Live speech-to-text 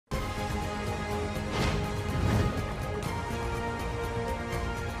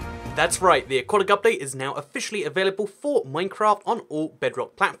That's right, the Aquatic update is now officially available for Minecraft on all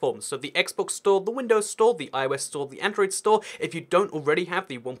Bedrock platforms. So the Xbox Store, the Windows Store, the iOS Store, the Android Store. If you don't already have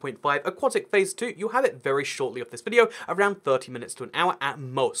the 1.5 Aquatic Phase 2, you'll have it very shortly of this video, around 30 minutes to an hour at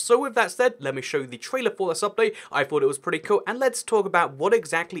most. So with that said, let me show you the trailer for this update. I thought it was pretty cool, and let's talk about what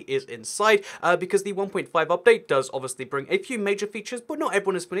exactly is inside, because the 1.5 update does obviously bring a few major features, but not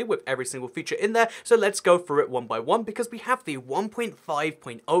everyone is familiar with every single feature in there. So let's go through it one by one, because we have the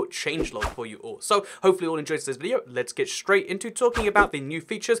 1.5.0 changelog for you all. So hopefully you all enjoyed this video. Let's get straight into talking about the new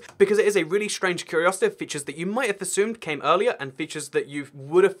features, because it is a really strange curiosity of features that you might have assumed came earlier and features that you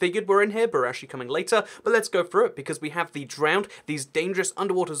would have figured were in here but are actually coming later. But let's go through it, because we have the drowned. These dangerous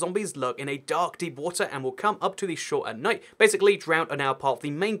underwater zombies lurk in a dark, deep water and will come up to the shore at night. Basically, drowned are now part of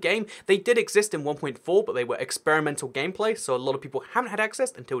the main game. They did exist in 1.4, but they were experimental gameplay, so a lot of people haven't had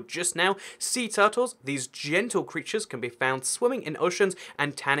access until just now. Sea turtles, these gentle creatures, can be found swimming in oceans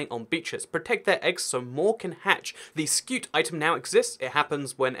and tanning on beaches. Protect their eggs so more can hatch. The scute item now exists. It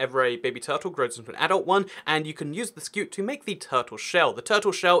happens whenever a baby turtle grows into an adult one, and you can use the scute to make the turtle shell. The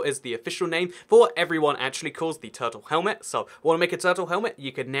turtle shell is the official name for what everyone actually calls the turtle helmet. So, want to make a turtle helmet?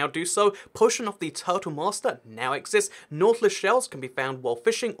 You can now do so. Potion of the turtle master now exists. Nautilus shells can be found while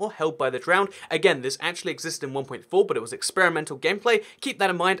fishing or held by the drowned. Again, this actually existed in 1.4, but it was experimental gameplay. Keep that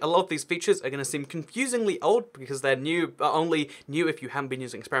in mind. A lot of these features are going to seem confusingly old because they're new, but only new if you haven't been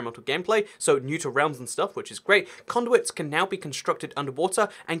using experimental gameplay, so new to realms and stuff, which is great. Conduits can now be constructed underwater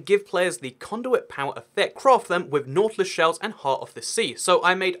and give players the conduit power effect. Craft them with nautilus shells and heart of the sea. So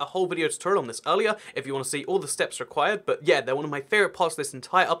I made a whole video tutorial on this earlier if you want to see all the steps required, but yeah, they're one of my favorite parts of this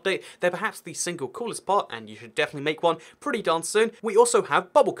entire update. They're perhaps the single coolest part, and you should definitely make one pretty darn soon. We also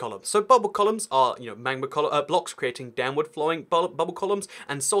have bubble columns. So bubble columns are, magma blocks creating downward flowing bubble columns,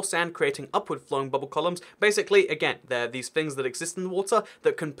 and soul sand creating upward flowing bubble columns. Basically, again, they're these things that exist in the water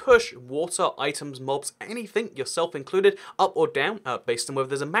that can push water, items, mobs, anything, yourself included, up or down, based on whether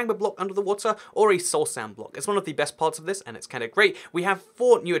there's a magma block under the water or a soul sand block. It's one of the best parts of this, and it's kind of great. We have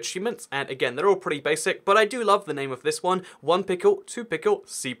 4 new achievements, and again, they're all pretty basic, but I do love the name of this one. 1 pickle, 2 pickle,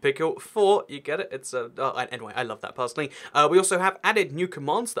 C pickle, 4, you get it? It's anyway, I love that personally. We also have added new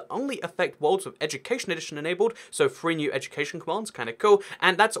commands that only affect worlds with Education Edition enabled, so 3 new education commands, kind of cool,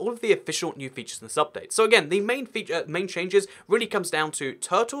 and that's all of the official new features in this update. So again, the main changes really comes down to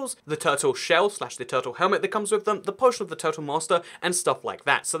turtles, the turtle shell / the turtle helmet that comes with them, the potion of the turtle master, and stuff like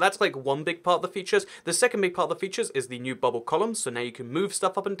that. So that's like one big part of the features. The second big part of the features is the new bubble columns, so now you can move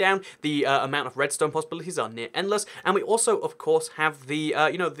stuff up and down. The amount of redstone possibilities are near endless, and we also, of course, have the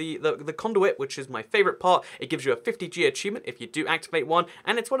the conduit, which is my favorite part. It gives you a 50G achievement if you do activate one,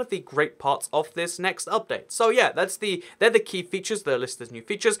 and it's one of the great parts of this next update. So yeah, they're the key features that are listed as new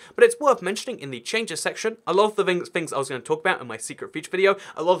features, but it's worth mentioning in the changes section, a lot of the things I was going to talk about in my secret feature video,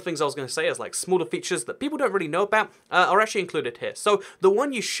 a lot of things I was going to say as like smaller features that people don't really know about are actually included here. So the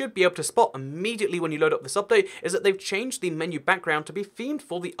one you should be able to spot immediately when you load up this update is that they've changed the menu background to be themed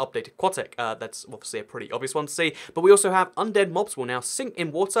for the updated Aquatic. That's obviously a pretty obvious one to see, but we also have undead mobs will now sink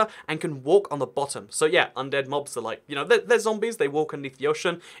in water and can walk on the bottom. So yeah, undead mobs are like, they're zombies, they walk underneath the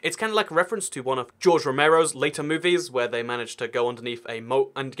ocean. It's kind of like a reference to one of George Romero's later movies where they managed to go underneath a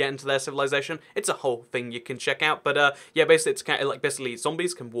moat and get into their civilization. It's a whole thing you can check out, but yeah, basically it's kind of like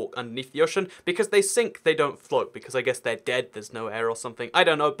zombies can walk underneath the ocean. Because they sink, they don't float, because I guess they're dead, there's no air or something, I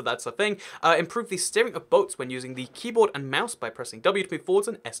don't know, but that's a thing. Improve the steering of boats when using the keyboard and mouse by pressing W to move forwards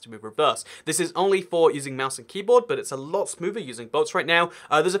and S to move reverse. This is only for using mouse and keyboard, but it's a lot smoother using boats right now.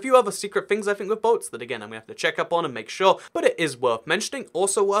 There's a few other secret things I think with boats that again I'm gonna have to check up on and make sure, but it is worth mentioning.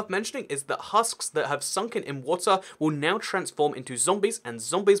 Also worth mentioning is that husks that have sunken in water will now transform into zombies, and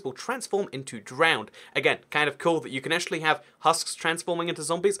zombies will transform into drowned. Again, kind of cool that you can actually have husks transforming into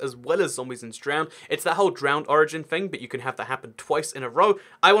zombies as well as zombies into drowned. It's that whole drowned origin thing, but you can have that happen twice in a row.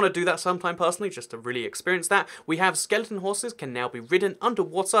 I want to do that sometime personally, just to really experience that. We have skeleton horses can now be ridden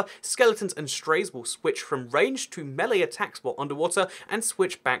underwater. Skeletons and strays will switch from range to melee attacks while underwater and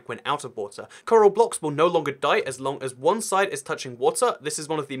switch back when out of water. Coral blocks will no longer die as long as one side is touching water. This is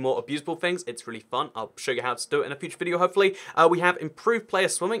one of the more abusable things. It's really fun. I'll show you how to do it in a future video, hopefully. We have improved player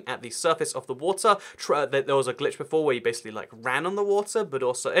swimming at the surface of the water. There was a glitch before where you basically like ran on the water, but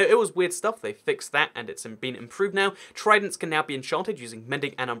also it was weird stuff. They fixed that and it's been improved now. Tridents can now be enchanted using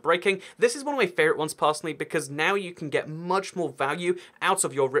mending and unbreaking. This is one of my favorite ones personally, because now you can get much more value out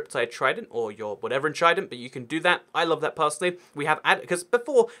of your Riptide Trident or your whatever in Trident, but you can do that. I love that personally. We have added, because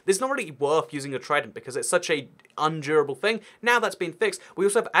before there's not really worth using a Trident because it's such a undurable thing. Now that's been fixed. We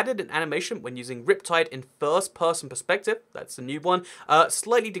also have added an animation when using Riptide in first person perspective. That's a new one.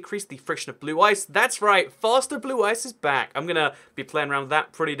 Slightly decrease the friction of blue ice. That's right, faster blue ice is back. I'm gonna be playing playing around with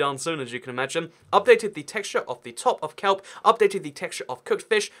that pretty darn soon, as you can imagine. Updated the texture of the top of kelp, updated the texture of cooked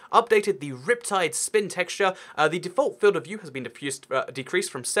fish, updated the riptide spin texture. The default field of view has been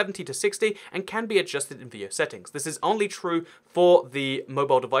decreased from 70 to 60 and can be adjusted in video settings. This is only true for the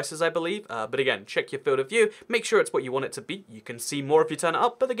mobile devices, I believe, but again, check your field of view, make sure it's what you want it to be. You can see more if you turn it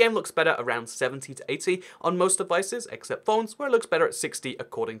up, but the game looks better around 70 to 80 on most devices, except phones, where it looks better at 60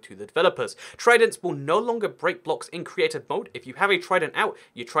 according to the developers. Tridents will no longer break blocks in creative mode. If you have a trident out,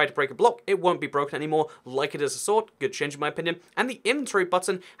 you try to break a block, it won't be broken anymore like it is a sword. Good change in my opinion. And the inventory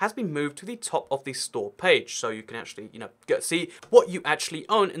button has been moved to the top of the store page, so you can actually, see what you actually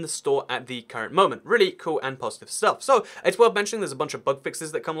own in the store at the current moment. Really cool and positive stuff. So it's worth mentioning there's a bunch of bug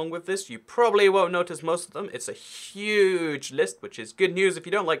fixes that come along with this. You probably won't notice most of them. It's a huge list, which is good news if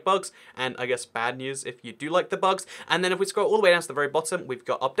you don't like bugs, and I guess bad news if you do like the bugs. And then if we scroll all the way down to the very bottom, we've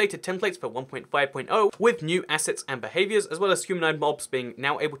got updated templates for 1.5.0 with new assets and behaviors, as well as humanoid mobs being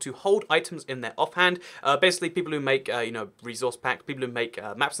now able to hold items in their offhand. Basically, people who make, resource packs, people who make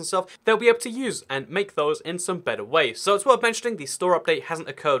maps and stuff, they'll be able to use and make those in some better ways. So it's worth mentioning the store update hasn't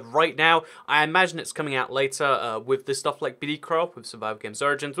occurred right now. I imagine it's coming out later with this stuff like Bedrock, with Survival Games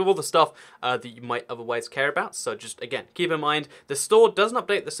Origins, with all the stuff that you might otherwise care about. So just, again, keep in mind, the store doesn't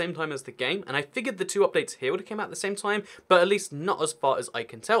update at the same time as the game, and I figured the two updates here would have came out at the same time, but at least not as far as I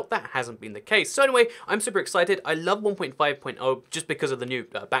can tell, that hasn't been the case. So anyway, I'm super excited. I love 1.5.0 just because of the new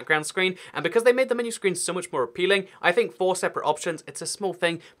background screen, and because they made the menu screen so much more appealing. I think 4 separate options, it's a small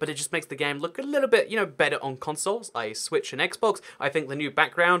thing, but it just makes the game look a little bit, better on consoles, i.e. Switch and Xbox. I think the new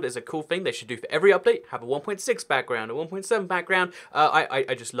background is a cool thing they should do for every update, have a 1.6 background, a 1.7 background.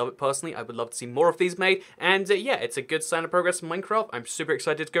 I just love it personally. I would love to see more of these made, and yeah, it's a good sign of progress in Minecraft. I'm super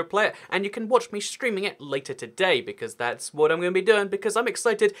excited to go play it, and you can watch me streaming it later today, because that's what I'm going to be doing, because I'm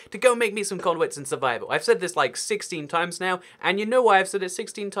excited to go make me some conduits in survival. I've said this like 16 times now, and you know why I've said it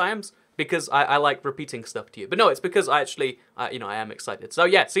 16 times? Because I like repeating stuff to you. But no, it's because I actually, I am excited. So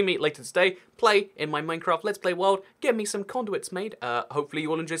yeah, see me later today, play in my Minecraft Let's Play world, get me some conduits made. Hopefully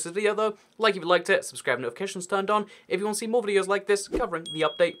you all enjoyed this video though. Like if you liked it, subscribe, notifications turned on if you want to see more videos like this covering the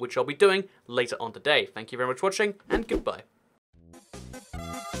update, which I'll be doing later on today. Thank you very much for watching, and goodbye.